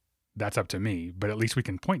later, that's up to me, but at least we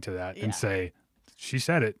can point to that and say, she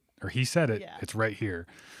said it. or he said it. Yeah. It's right here.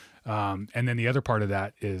 And then the other part of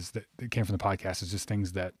that is that it came from the podcast is just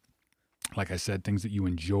things that, like I said, things that you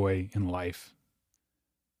enjoy in life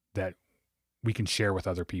that we can share with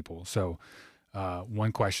other people. So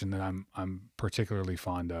one question that I'm particularly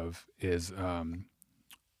fond of is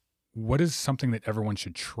what is something that everyone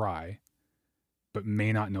should try but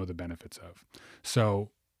may not know the benefits of? So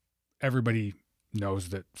everybody knows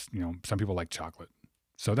that, some people like chocolate.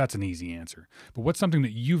 So that's an easy answer. But what's something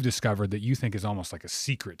that you've discovered that you think is almost like a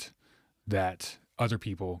secret that other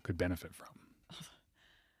people could benefit from?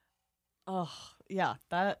 Oh, yeah.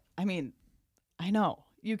 I know.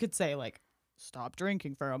 You could say like, stop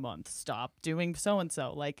drinking for a month, stop doing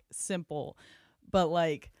so-and-so, like simple. But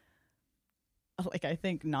like I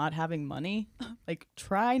think not having money, like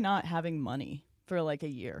try not having money for like a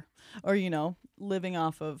year, or, living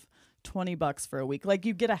off of $20 for a week. Like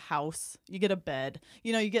you get a house, you get a bed,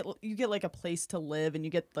 you get like a place to live, and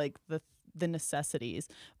you get like the necessities.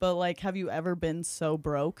 But like, have you ever been so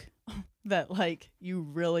broke that like you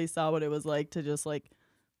really saw what it was like to just like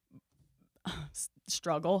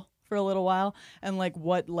struggle for a little while? And like,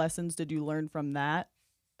 what lessons did you learn from that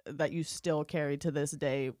you still carry to this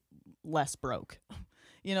day, less broke?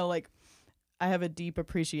 Like I have a deep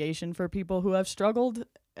appreciation for people who have struggled,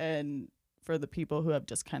 and for the people who have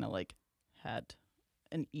just kind of like had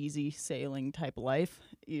an easy sailing type life.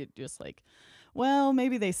 You just like, well,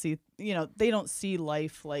 maybe they see, they don't see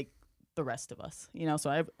life like the rest of us, so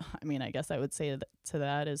I guess I would say to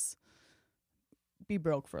that is be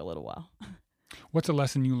broke for a little while. What's a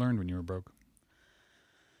lesson you learned when you were broke?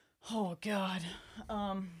 Oh God.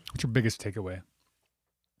 What's your biggest takeaway?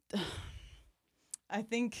 I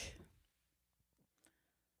think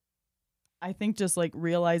just like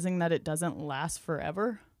realizing that it doesn't last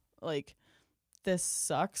forever. Like this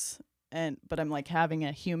sucks, but I'm like having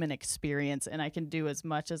a human experience, and I can do as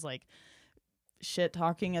much as like shit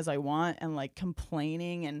talking as I want, and like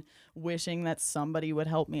complaining and wishing that somebody would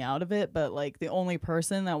help me out of it. But like the only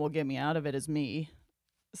person that will get me out of it is me.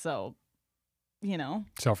 So,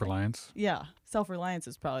 Self-reliance. Yeah. Self-reliance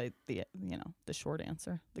is probably the short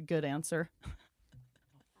answer, the good answer.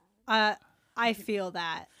 I feel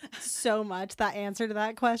that so much, that answer to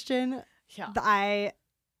that question. Yeah.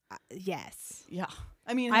 Yes. Yeah.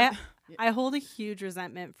 I hold a huge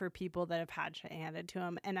resentment for people that have had shit handed to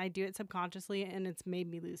them, and I do it subconsciously, and it's made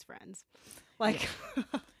me lose friends. Like,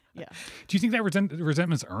 yeah. Do you think that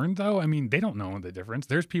resentment's earned, though? I mean, they don't know the difference.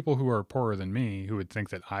 There's people who are poorer than me who would think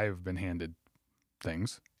that I've been handed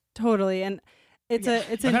things. Totally. And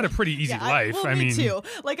I've had a pretty easy life. Me too.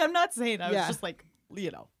 Like, I'm not saying I was just like,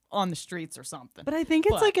 on the streets or something. But I think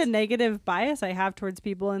it's like a negative bias I have towards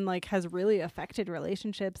people, and like has really affected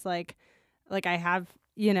relationships. Like I have,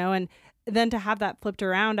 and then to have that flipped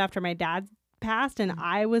around after my dad passed, and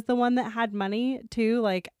I was the one that had money too.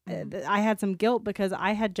 Like I had some guilt because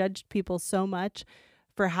I had judged people so much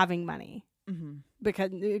for having money,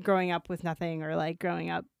 because growing up with nothing, or like growing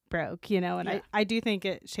up broke, and I do think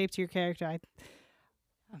it shapes your character.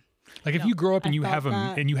 Like if you grow up and you have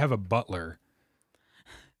a butler,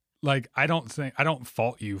 like I don't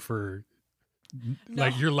fault you for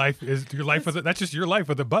like your life with it. That's just your life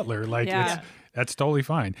with a butler. Like that's totally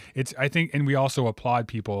fine. I think, and we also applaud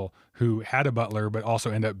people who had a butler but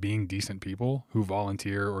also end up being decent people who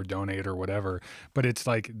volunteer or donate or whatever. But it's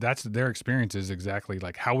like that's their experience is exactly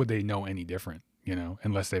like, how would they know any different,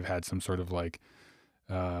 unless they've had some sort of like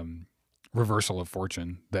reversal of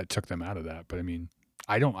fortune that took them out of that. But I mean,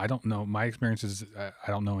 I don't know. My experience is I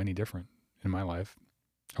don't know any different in my life.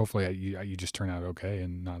 Hopefully you just turn out okay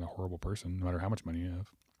and not a horrible person, no matter how much money you have.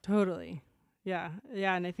 Totally. Yeah.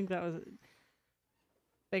 Yeah. And I think that was a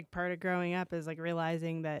big part of growing up, is like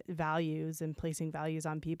realizing that values and placing values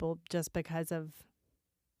on people just because of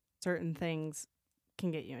certain things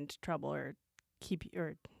can get you into trouble or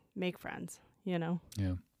make friends, Yeah.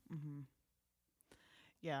 Mm-hmm.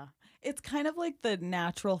 Yeah. It's kind of like the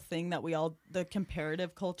natural thing that the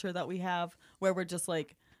comparative culture that we have, where we're just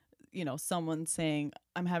like, someone saying,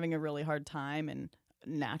 I'm having a really hard time. And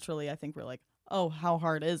naturally, I think we're like, oh, how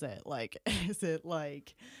hard is it? Like, is it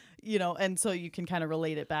like, and so you can kind of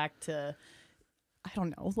relate it back to, I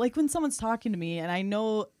don't know, like when someone's talking to me and I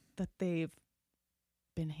know that they've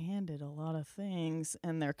been handed a lot of things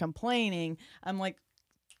and they're complaining, I'm like,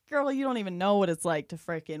 girl, you don't even know what it's like to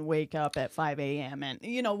freaking wake up at 5 a.m. and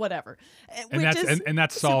whatever. And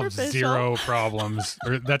that solves zero problems.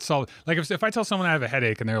 Or that solves, like if I tell someone I have a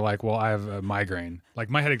headache and they're like, well, I have a migraine, like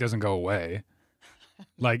my headache doesn't go away.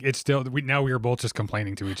 Like it's still, we are both just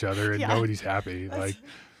complaining to each other and nobody's happy. Like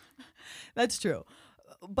that's true.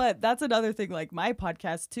 But that's another thing, like my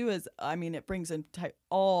podcast too is, I mean, it brings in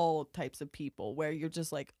all types of people where you're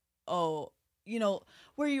just like, oh,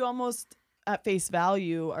 where you almost at face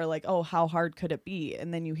value are like, oh, how hard could it be?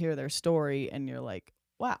 And then you hear their story and you're like,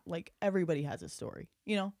 wow, like everybody has a story.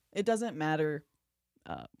 It doesn't matter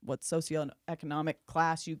what socioeconomic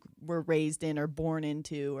class you were raised in or born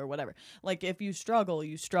into or whatever. Like if you struggle,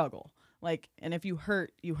 you struggle. Like, and if you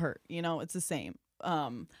hurt, you hurt. It's the same.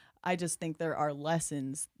 I just think there are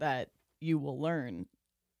lessons that you will learn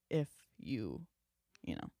if you,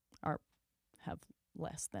 have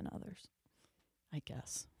less than others. I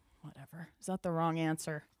guess. Whatever. Is that the wrong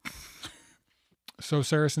answer? So,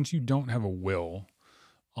 Sarah, since you don't have a will,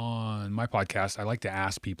 on my podcast, I like to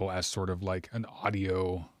ask people as sort of like an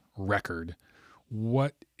audio record,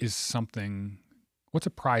 what's a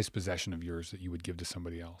prized possession of yours that you would give to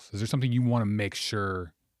somebody else? Is there something you want to make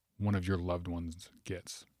sure one of your loved ones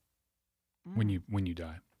gets when you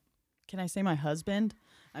die? Can I say my husband?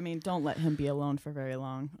 I mean, don't let him be alone for very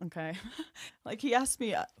long, okay? Like, he asked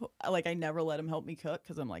me, like, I never let him help me cook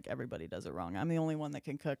because I'm like, everybody does it wrong. I'm the only one that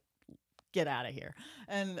can cook. Get out of here.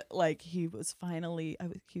 And, like, he was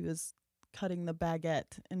cutting the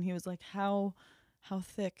baguette, and he was like, how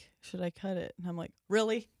thick should I cut it? And I'm like,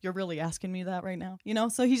 really? You're really asking me that right now?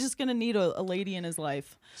 So he's just going to need a lady in his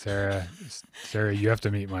life. Sarah, you have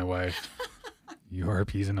to meet my wife. You are a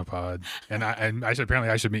peas in a pod. And I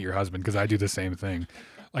should meet your husband because I do the same thing.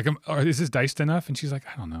 Like, is this diced enough? And she's like,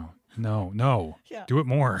 I don't know. No. Yeah. Do it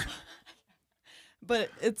more. But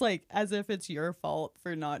it's like as if it's your fault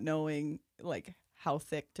for not knowing like how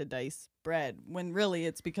thick to dice bread, when really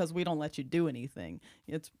it's because we don't let you do anything.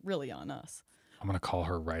 It's really on us. I'm going to call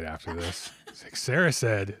her right after this. It's like, Sarah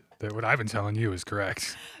said that what I've been telling you is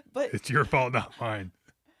correct. But it's your fault, not mine.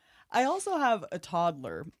 I also have a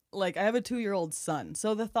toddler. Like, I have a 2-year-old son.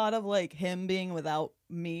 So the thought of like him being without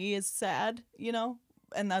me is sad,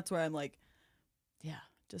 And that's where I'm like, yeah,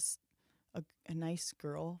 just a nice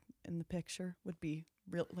girl in the picture would be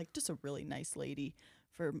real, like just a really nice lady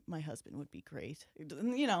for my husband would be great,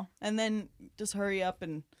 and then just hurry up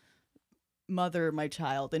and mother my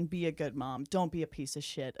child and be a good mom. Don't be a piece of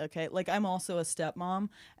shit. Okay. Like, I'm also a stepmom,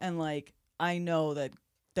 and like, I know that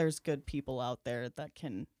there's good people out there that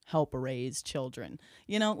can help raise children,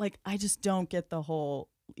 like I just don't get the whole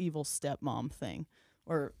evil stepmom thing,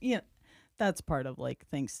 or, that's part of like,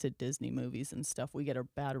 thanks to Disney movies and stuff, we get a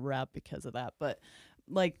bad rap because of that. But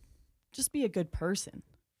like, just be a good person.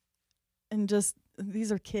 And just,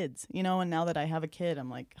 these are kids, and now that I have a kid, I'm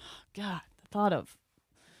like, oh, God, the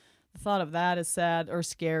thought of that is sad or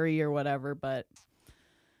scary or whatever. But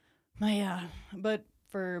but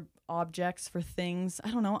for objects, for things, I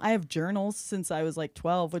don't know. I have journals since I was like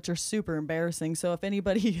 12, which are super embarrassing. So if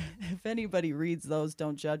anybody reads those,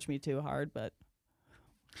 don't judge me too hard. But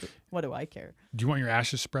what do I care? Do you want your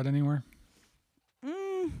ashes spread anywhere?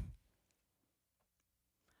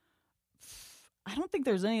 I don't think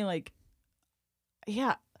there's any like,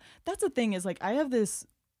 yeah, that's the thing is like, I have this,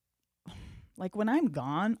 like when I'm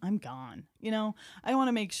gone, I'm gone, I want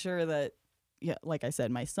to make sure that, yeah, like I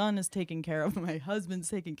said, my son is taken care of, my husband's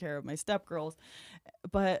taken care of, my stepgirls.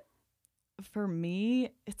 But for me,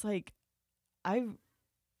 it's like,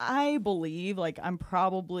 I believe like I'm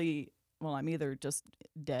either just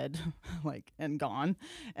dead, like, and gone,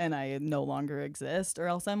 and I no longer exist, or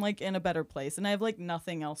else I'm like in a better place and I have like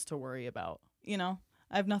nothing else to worry about.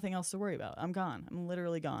 I have nothing else to worry about. I'm gone. I'm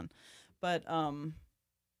literally gone. But no,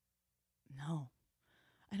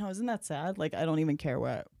 I know. Isn't that sad? Like, I don't even care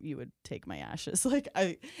where you would take my ashes. Like,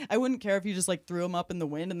 I wouldn't care if you just like threw them up in the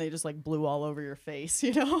wind and they just like blew all over your face.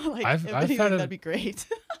 Like, that'd be great.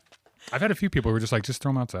 I've had a few people who were just like, just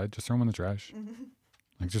throw them outside, just throw them in the trash. Mm-hmm.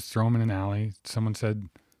 Like, just throw them in an alley. Someone said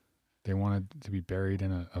they wanted to be buried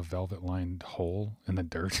in a velvet-lined hole in the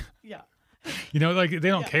dirt. Yeah. Like, they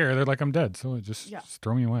don't care. They're like, I'm dead, so just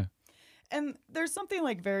throw me away. And there's something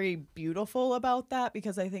like very beautiful about that,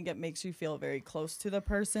 because I think it makes you feel very close to the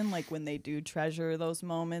person, like when they do treasure those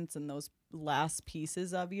moments and those last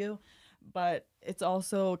pieces of you. But it's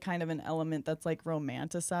also kind of an element that's like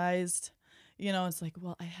romanticized. It's like,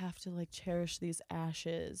 well, I have to like cherish these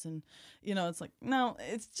ashes. And, it's like, no,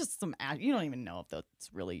 it's just some ash. You don't even know if that's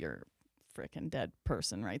really your freaking dead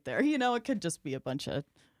person right there. It could just be a bunch of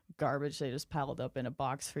garbage they just piled up in a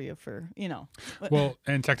box for you for, Well,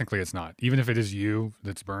 and technically it's not. Even if it is you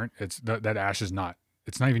that's burnt, it's that ash is not,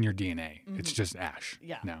 it's not even your DNA. Mm-hmm. It's just ash.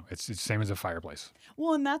 Yeah. No, it's the same as a fireplace.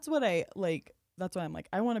 Well, and that's what I like. That's why I'm like,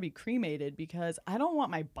 I want to be cremated, because I don't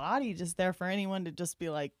want my body just there for anyone to just be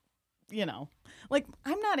like, like,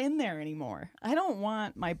 I'm not in there anymore. I don't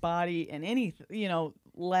want my body in any,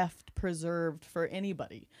 left preserved for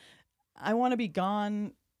anybody. I want to be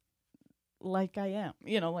gone like I am,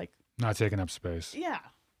 like, Not taking up space. yeah,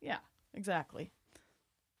 exactly.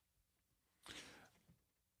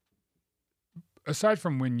 Aside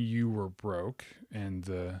from when you were broke and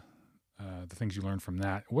the things you learned from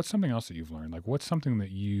that, what's something else that you've learned? Like, what's something that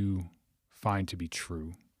you find to be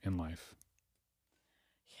true in life?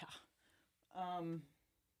 Yeah.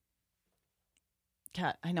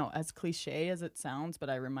 Kat, I know, as cliche as it sounds, but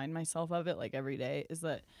I remind myself of it like every day, is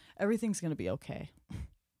that everything's going to be okay.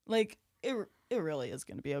 Like, it really is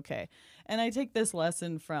going to be okay. And I take this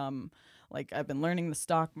lesson from, like, I've been learning the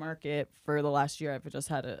stock market for the last year. I've just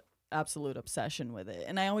had a absolute obsession with it.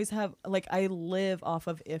 And I always have, like, I live off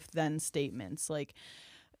of if-then statements. Like,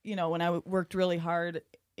 when I worked really hard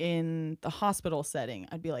in the hospital setting,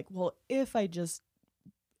 I'd be like, well, if I just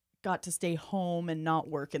got to stay home and not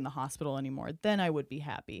work in the hospital anymore, then I would be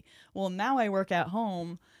happy. Well, now I work at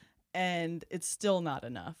home and it's still not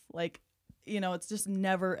enough. Like, it's just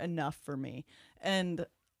never enough for me. And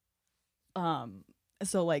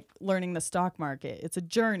so, like, learning the stock market, it's a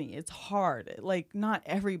journey. It's hard. Like, not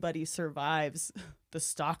everybody survives the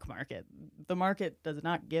stock market. The market does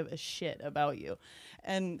not give a shit about you.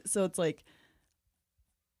 And so it's like,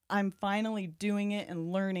 I'm finally doing it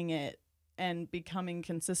and learning it and becoming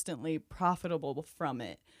consistently profitable from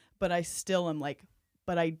it. But I still am like,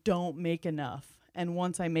 but I don't make enough. And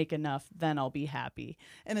once I make enough, then I'll be happy.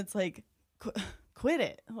 And it's like, quit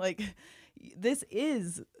it. Like, this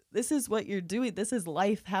is what you're doing. This is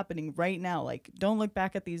life happening right now. Like, don't look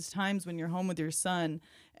back at these times when you're home with your son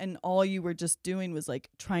and all you were just doing was like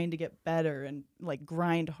trying to get better and like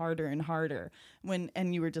grind harder and harder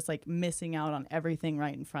and you were just like missing out on everything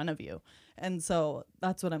right in front of you. And so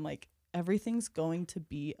that's what I'm like, everything's going to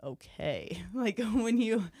be okay. Like, when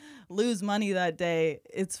you lose money that day,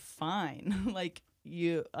 it's fine. Like,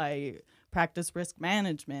 I practice risk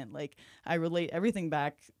management. Like, I relate everything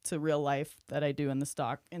back to real life that I do in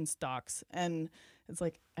stocks. And it's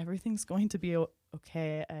like, everything's going to be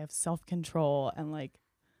okay. I have self-control, and like,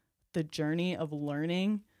 the journey of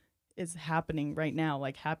learning is happening right now.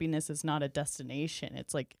 Like, happiness is not a destination.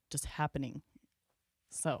 It's like just happening.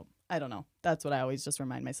 So I don't know. That's what I always just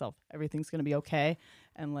remind myself. Everything's going to be okay.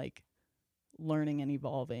 And like, learning and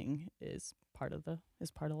evolving is part of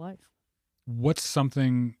life. What's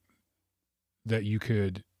something that you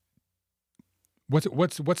could,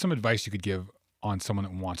 what's some advice you could give on someone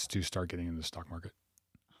that wants to start getting into the stock market?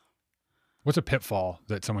 What's a pitfall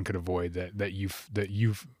that someone could avoid that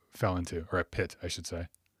you've fell into, or a pit, I should say?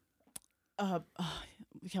 Yeah.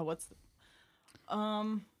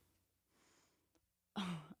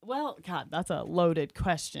 Well, God, that's a loaded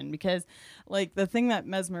question, because like, the thing that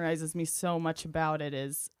mesmerizes me so much about it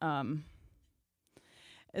is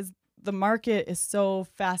the market is so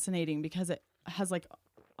fascinating because it has like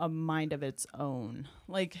a mind of its own.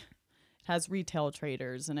 Like, it has retail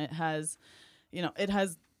traders, and it has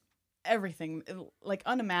everything, like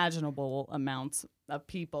unimaginable amounts of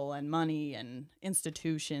people and money and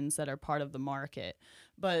institutions that are part of the market.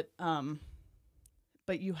 But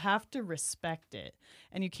you have to respect it,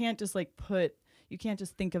 and you can't just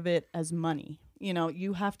think of it as money.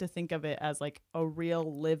 You have to think of it as like a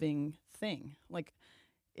real living thing. Like,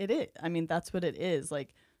 it is. I mean, that's what it is.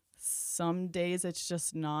 Like, some days it's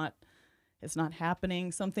just not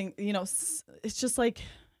happening. Something, it's just like,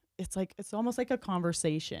 it's almost like a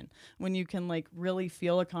conversation when you can like really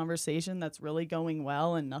feel a conversation that's really going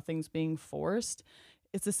well and nothing's being forced.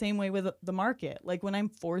 It's the same way with the market. Like, when I'm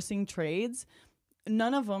forcing trades,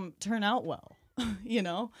 none of them turn out well,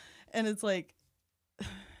 and it's like,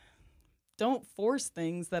 don't force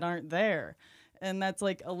things that aren't there. And that's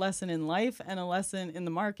like a lesson in life and a lesson in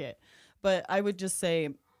the market. But I would just say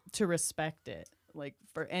to respect it. Like,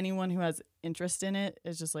 for anyone who has interest in it,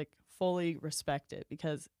 it's just like, fully respect it,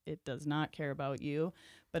 because it does not care about you,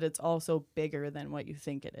 but it's also bigger than what you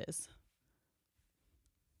think it is.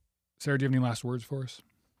 Sarah, do you have any last words for us?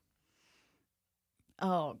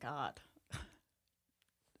 Oh, God.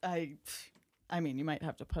 I mean, you might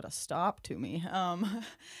have to put a stop to me.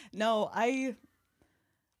 No, I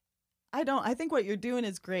don't. I think what you're doing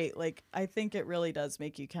is great. Like, I think it really does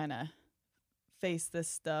make you kind of face this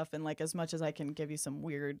stuff. And like, as much as I can give you some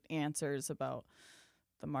weird answers about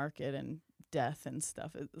the market and death and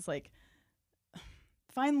stuff, it's like,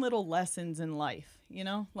 find little lessons in life,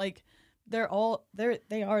 like,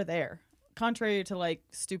 they are there. Contrary to like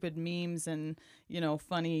stupid memes and,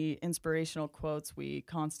 funny inspirational quotes we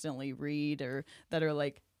constantly read, or that are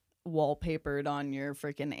like wallpapered on your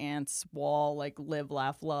freaking aunt's wall, like live,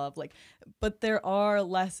 laugh, love. Like, but there are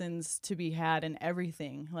lessons to be had in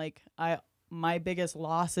everything. Like, my biggest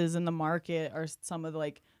losses in the market are some of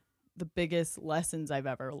like the biggest lessons I've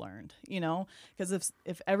ever learned, you know, because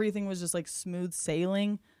if everything was just like smooth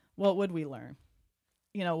sailing, what would we learn?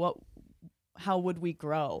 You know, how would we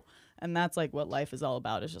grow? And that's like what life is all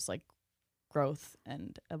about, is just like growth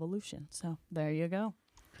and evolution. So there you go.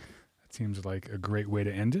 That seems like a great way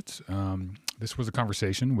to end it. This was a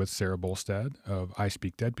conversation with Sarah Bolstad of I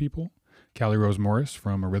Speak Dead People, Callie Rose Morris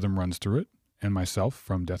from A Rhythm Runs Through It, and myself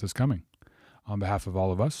from Death is Coming. On behalf of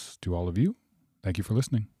all of us, to all of you, thank you for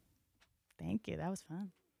listening. Thank you. That was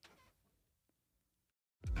fun.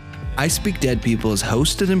 I Speak Dead People is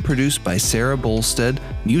hosted and produced by Sarah Bolstad,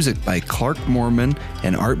 music by Clark Mormon,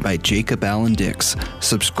 and art by Jacob Allen Dix.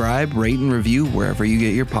 Subscribe, rate, and review wherever you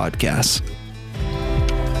get your podcasts.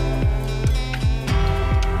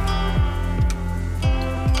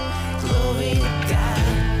 Glory to God.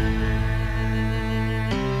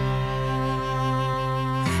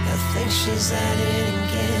 I think she's at it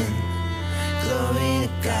again. Glory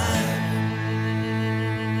to God.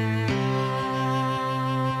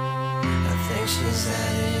 I think she's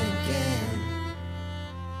at it again.